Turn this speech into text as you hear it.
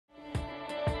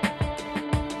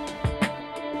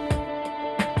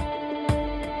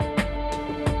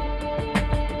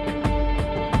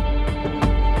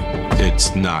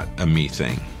It's not a me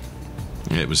thing.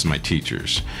 It was my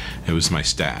teachers, it was my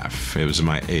staff, it was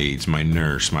my aides, my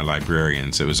nurse, my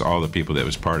librarians, it was all the people that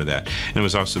was part of that, and it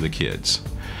was also the kids.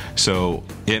 So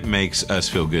it makes us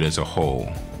feel good as a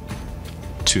whole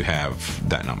to have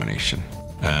that nomination.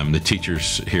 The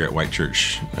teachers here at White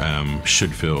Church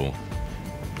should feel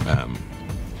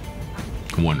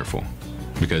wonderful,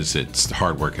 because the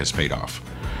hard work has paid off.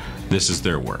 This is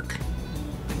their work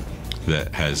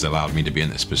that has allowed me to be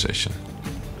in this position.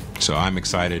 So I'm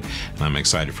excited, and I'm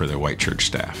excited for the White Church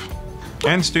staff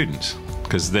and students,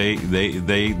 because they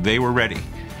were ready.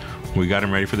 We got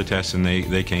them ready for the test, and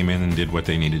they came in and did what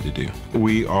they needed to do.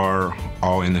 We are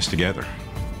all in this together.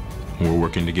 We're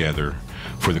working together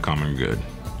for the common good.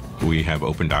 We have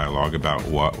open dialogue about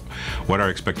what our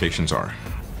expectations are.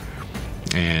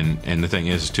 And the thing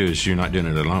is, too, is you're not doing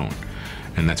it alone,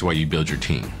 and that's why you build your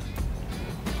team.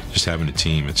 Just having a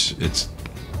team, it's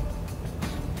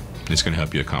going to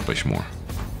help you accomplish more.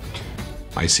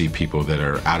 I see people that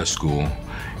are out of school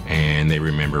and they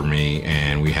remember me,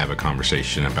 and we have a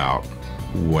conversation about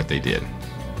what they did,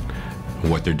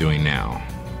 what they're doing now.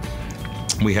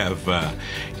 We have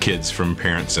kids from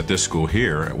parents at this school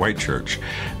here at White Church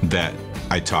that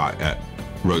I taught at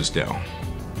Rosedale.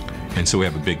 And so we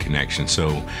have a big connection.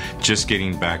 So just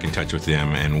getting back in touch with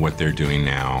them and what they're doing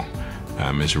now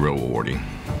is real rewarding.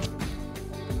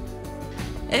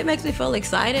 It makes me feel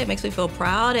excited, it makes me feel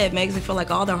proud, it makes me feel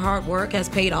like all their hard work has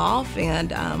paid off,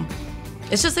 and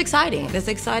it's just exciting. It's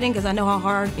exciting because I know how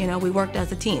hard, we worked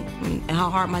as a team, and how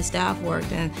hard my staff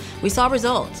worked, and we saw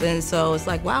results, and so it's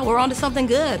like, wow, we're on to something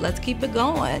good, let's keep it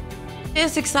going.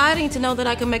 It's exciting to know that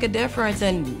I can make a difference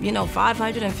in,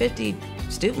 550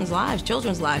 students' lives,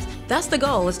 children's lives. That's the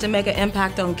goal, is to make an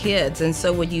impact on kids, and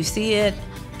so when you see it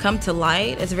come to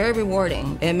light, it's very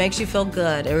rewarding. It makes you feel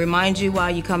good. It reminds you why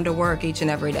you come to work each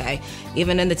and every day.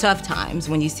 Even in the tough times,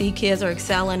 when you see kids are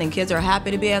excelling and kids are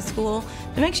happy to be at school,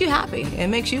 it makes you happy. It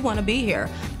makes you want to be here.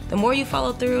 The more you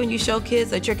follow through and you show kids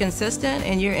that you're consistent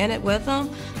and you're in it with them,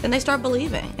 then they start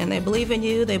believing. And they believe in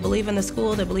you, they believe in the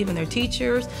school, they believe in their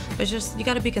teachers. It's just, you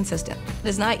got to be consistent.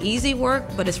 It's not easy work,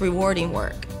 but it's rewarding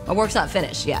work. My work's not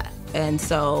finished yet. And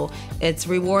so it's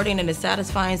rewarding and it's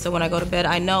satisfying, so when I go to bed,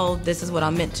 I know this is what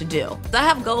I'm meant to do. I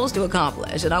have goals to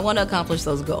accomplish, and I want to accomplish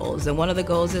those goals. And one of the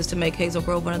goals is to make Hazel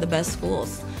Grove one of the best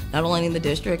schools, not only in the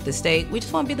district, the state. We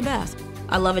just want to be the best.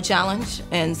 I love a challenge,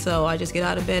 and so I just get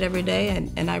out of bed every day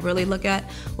and I really look at,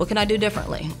 what can I do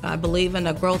differently? I believe in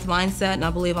a growth mindset, and I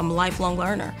believe I'm a lifelong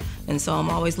learner. And so I'm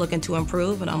always looking to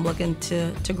improve, and I'm looking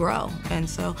to grow. And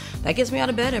so that gets me out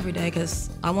of bed every day, because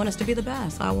I want us to be the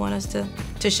best. I want us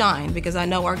to shine, because I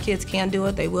know our kids can do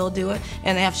it, they will do it,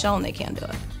 and they have shown they can do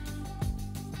it.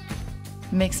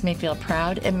 It makes me feel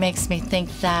proud. It makes me think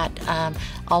that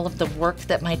all of the work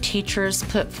that my teachers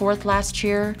put forth last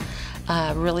year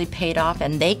really paid off,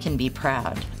 and they can be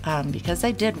proud because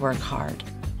they did work hard.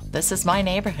 This is my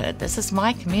neighborhood. This is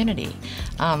my community.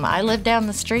 I live down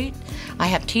the street. I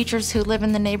have teachers who live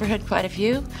in the neighborhood, quite a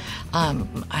few. I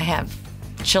have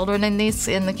children in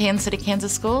the Kansas City,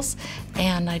 Kansas schools,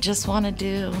 and I just want to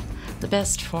do the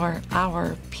best for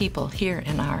our people here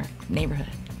in our neighborhood.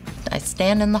 I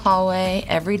stand in the hallway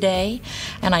every day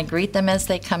and I greet them as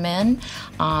they come in.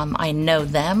 I know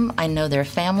them, I know their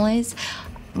families.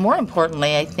 More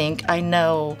importantly, I think I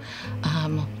know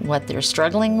what they're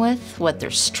struggling with, what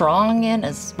they're strong in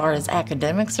as far as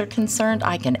academics are concerned.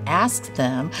 I can ask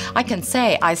them. I can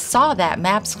say, I saw that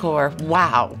MAP score.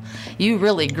 Wow, you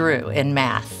really grew in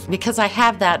math. Because I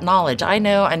have that knowledge. I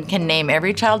know and can name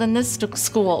every child in this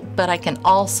school, but I can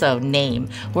also name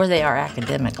where they are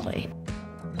academically.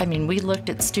 I mean, we looked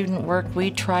at student work. We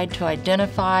tried to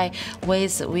identify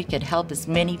ways that we could help as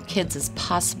many kids as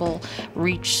possible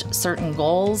reach certain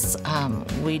goals.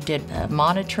 We did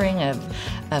monitoring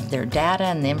of their data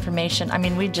and the information. I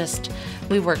mean,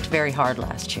 we worked very hard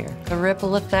last year. The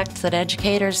ripple effect that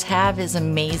educators have is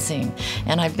amazing.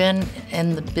 And I've been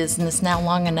in the business now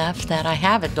long enough that I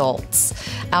have adults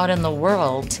out in the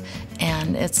world,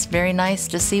 and it's very nice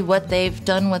to see what they've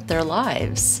done with their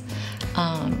lives.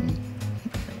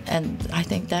 And I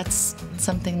think that's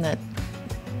something that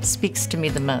speaks to me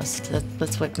the most.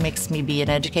 That's what makes me be an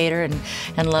educator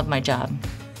and love my job.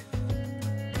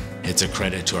 It's a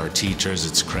credit to our teachers,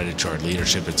 it's a credit to our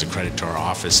leadership, it's a credit to our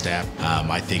office staff.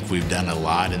 I think we've done a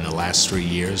lot in the last 3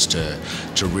 years to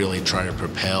really try to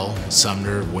propel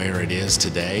Sumner where it is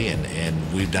today,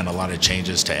 and we've done a lot of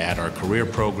changes to add our career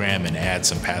program and add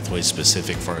some pathways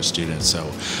specific for our students.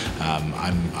 So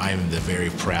I'm the very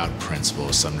proud principal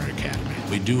of Sumner Academy.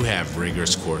 We do have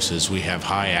rigorous courses. We have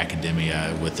high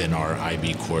academia within our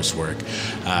IB coursework.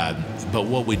 But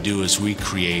what we do is we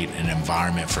create an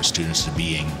environment for students to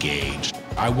be engaged.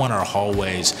 I want our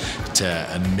hallways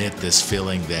to emit this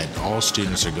feeling that all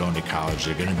students are going to college,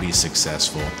 they're going to be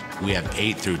successful. We have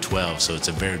 8 through 12, so it's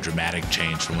a very dramatic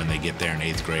change from when they get there in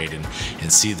 8th grade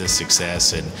and see the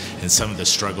success and some of the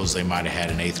struggles they might have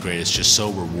had in 8th grade. It's just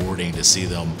so rewarding to see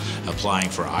them applying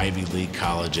for Ivy League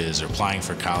colleges or applying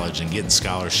for college and getting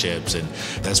scholarships, and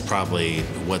that's probably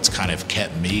what's kind of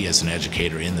kept me as an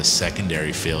educator in the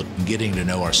secondary field. Getting to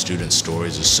know our students'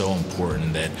 stories is so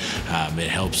important that it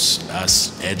helps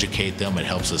us educate them, it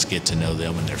helps us get to know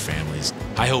them and their families.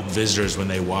 I hope visitors, when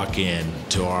they walk in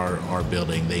to our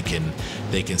building, they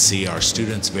can see our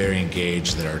students very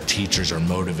engaged, that our teachers are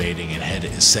motivating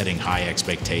and setting high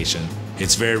expectations.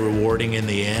 It's very rewarding in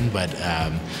the end, but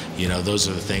you know, those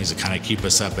are the things that kind of keep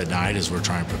us up at night as we're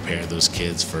trying to prepare those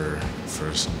kids for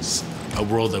a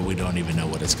world that we don't even know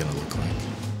what it's going to look like.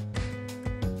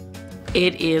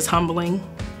 It is humbling,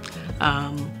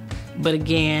 but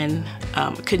again,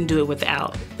 couldn't do it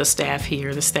without the staff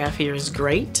here. The staff here is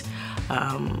great.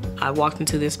 I walked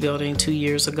into this building 2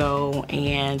 years ago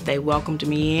and they welcomed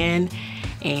me in,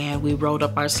 and we rolled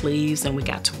up our sleeves and we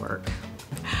got to work.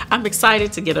 I'm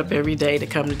excited to get up every day to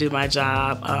come to do my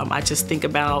job. I just think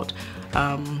about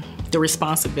the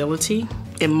responsibility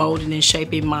in molding and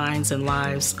shaping minds and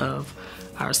lives of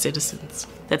our citizens,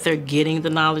 that they're getting the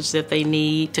knowledge that they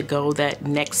need to go that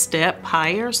next step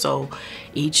higher. So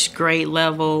each grade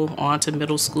level, onto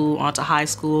middle school, onto high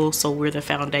school, so we're the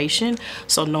foundation.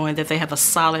 So knowing that they have a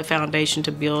solid foundation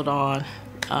to build on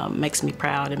makes me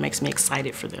proud and makes me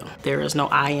excited for them. There is no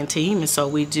I in team, and so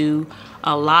we do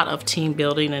a lot of team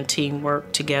building and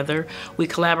teamwork together. We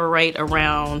collaborate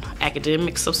around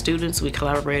academics of students, we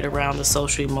collaborate around the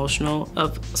social emotional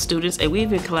of students, and we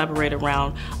even collaborate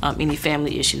around any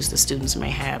family issues that students may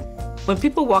have. When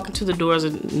people walk into the doors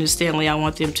of New Stanley, I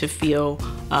want them to feel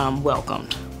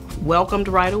welcomed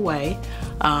right away,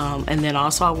 and then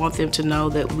also I want them to know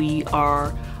that we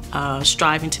are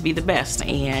striving to be the best.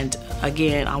 And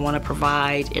again, I want to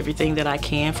provide everything that I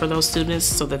can for those students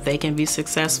so that they can be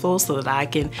successful, so that I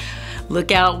can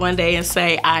look out one day and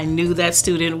say, I knew that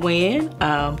student win,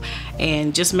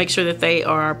 and just make sure that they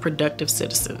are productive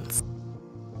citizens.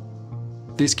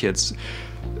 These kids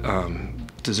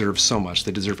deserve so much.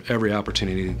 They deserve every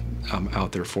opportunity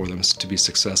out there for them to be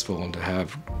successful and to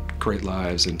have great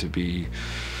lives and to be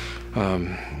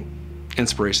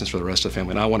inspirations for the rest of the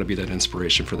family, and I want to be that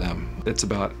inspiration for them. It's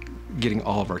about getting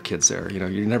all of our kids there. You know,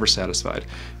 you're never satisfied.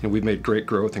 You know, we've made great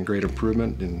growth and great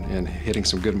improvement and hitting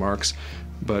some good marks,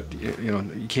 but you know,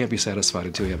 you can't be satisfied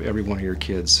until you have every one of your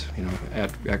kids, you know,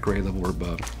 at grade level or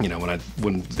above. You know, when I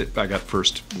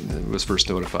was first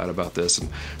notified about this, and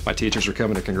my teachers were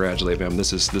coming to congratulate me.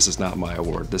 This is not my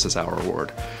award. This is our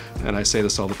award. And I say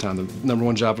this all the time. The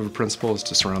 #1 job of a principal is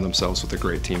to surround themselves with a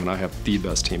great team, and I have the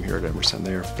best team here at Emerson.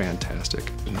 They are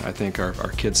fantastic, and I think our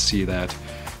kids see that.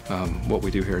 What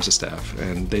we do here as a staff,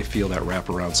 and they feel that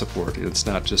wraparound support. It's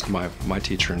not just my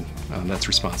teacher that's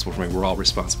responsible for me. We're all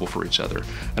responsible for each other,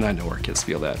 and I know our kids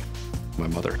feel that. My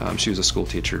mother, she was a school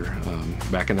teacher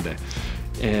back in the day,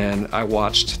 and I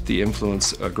watched the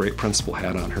influence a great principal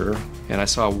had on her, and I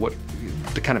saw what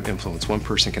the kind of influence one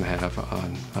person can have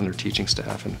on their teaching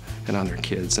staff and on their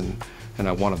kids, and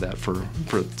I wanted that for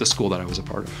the school that I was a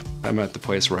part of. I'm at the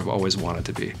place where I've always wanted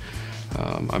to be.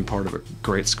 I'm part of a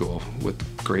great school with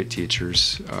great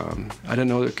teachers. I didn't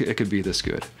know it could be this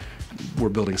good. We're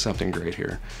building something great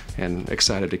here, and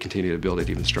excited to continue to build it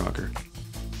even stronger.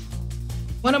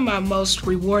 One of my most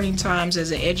rewarding times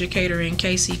as an educator in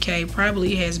KCK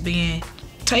probably has been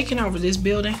taking over this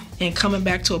building and coming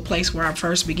back to a place where I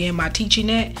first began my teaching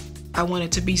at. I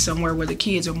wanted to be somewhere where the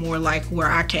kids are more like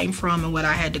where I came from and what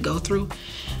I had to go through,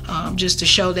 just to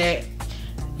show that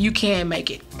you can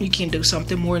make it. You can do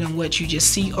something more than what you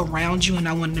just see around you, and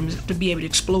I wanted them to be able to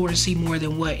explore and see more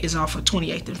than what is off of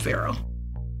 28th and Faro.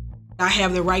 I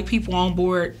have the right people on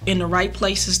board in the right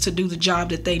places to do the job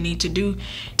that they need to do,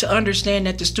 to understand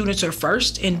that the students are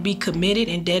first and be committed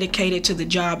and dedicated to the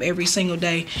job every single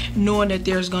day, knowing that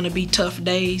there's going to be tough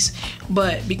days,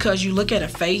 but because you look at a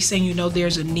face and you know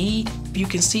there's a need, you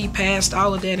can see past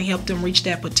all of that and help them reach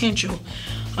that potential.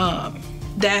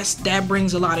 that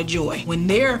brings a lot of joy. When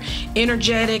they're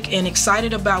energetic and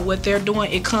excited about what they're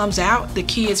doing, it comes out. The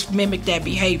kids mimic that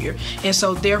behavior, and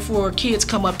so therefore kids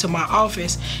come up to my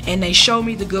office and they show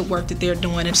me the good work that they're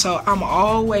doing. And so I'm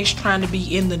always trying to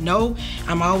be in the know.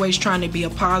 I'm always trying to be a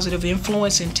positive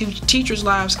influence in teachers'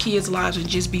 lives, kids' lives, and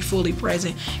just be fully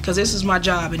present, because this is my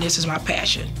job and this is my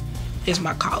passion. It's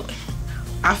my calling.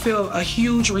 I feel a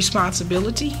huge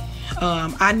responsibility.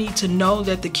 I need to know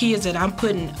that the kids that I'm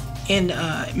putting in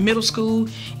middle school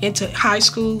into high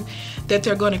school, that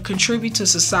they're going to contribute to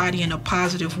society in a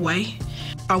positive way.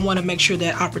 I want to make sure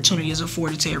that opportunity is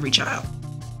afforded to every child.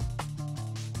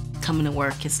 Coming to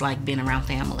work is like being around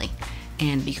family,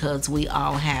 and because we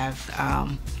all have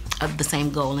the same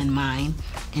goal in mind,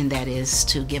 and that is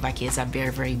to give our kids our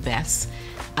very, very best.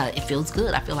 It feels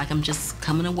good. I feel like I'm just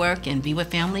coming to work and be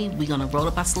with family. We're gonna roll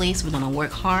up our sleeves, we're gonna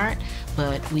work hard,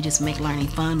 but we just make learning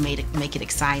fun, make it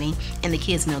exciting, and the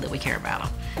kids know that we care about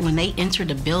them. When they enter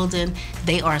the building,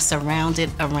 they are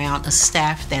surrounded around a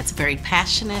staff that's very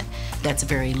passionate, that's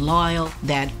very loyal,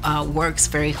 that works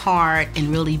very hard and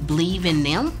really believe in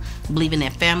them, believe in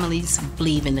their families,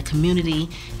 believe in the community.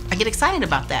 I get excited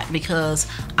about that because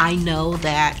I know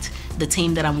that the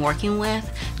team that I'm working with,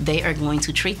 they are going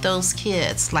to treat those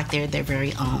kids like they're their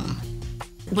very own.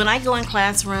 When I go in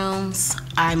classrooms,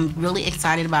 I'm really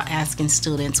excited about asking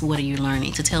students, what are you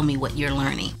learning? To tell me what you're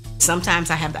learning.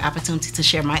 Sometimes I have the opportunity to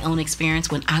share my own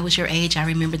experience. When I was your age, I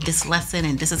remember this lesson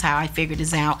and this is how I figured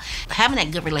this out. Having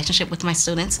that good relationship with my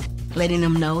students, letting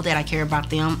them know that I care about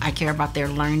them, I care about their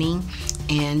learning,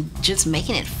 and just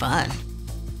making it fun.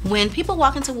 When people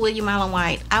walk into William Allen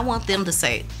White, I want them to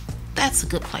say, that's a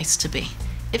good place to be.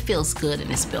 It feels good in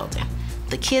this building.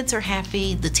 The kids are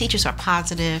happy, the teachers are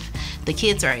positive, the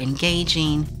kids are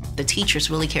engaging, the teachers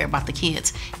really care about the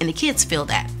kids, and the kids feel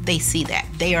that, they see that,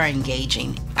 they are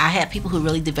engaging. I had people who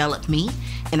really developed me,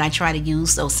 and I try to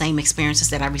use those same experiences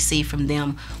that I received from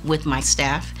them with my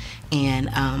staff. And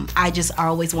I just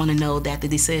always want to know that the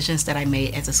decisions that I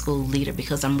made as a school leader,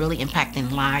 because I'm really impacting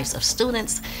lives of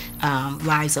students,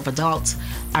 lives of adults,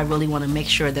 I really want to make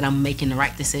sure that I'm making the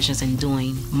right decisions and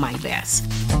doing my best.